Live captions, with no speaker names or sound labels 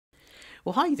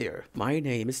Well, hi there. My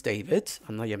name is David,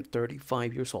 and I am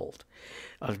 35 years old.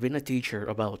 I've been a teacher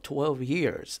about 12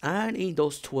 years, and in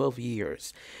those 12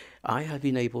 years, I have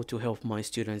been able to help my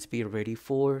students be ready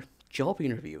for job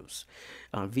interviews,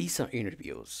 visa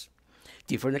interviews,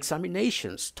 different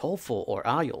examinations, TOEFL or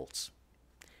IELTS.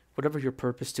 Whatever your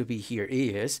purpose to be here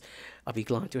is, I'll be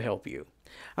glad to help you.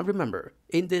 And remember,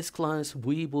 in this class,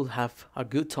 we will have a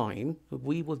good time,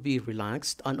 we will be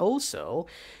relaxed, and also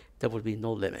there will be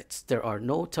no limits. There are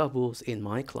no taboos in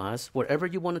my class. Whatever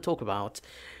you want to talk about,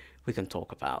 we can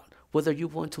talk about. Whether you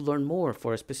want to learn more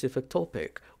for a specific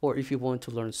topic, or if you want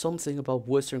to learn something about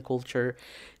Western culture,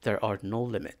 there are no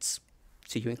limits.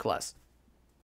 See you in class.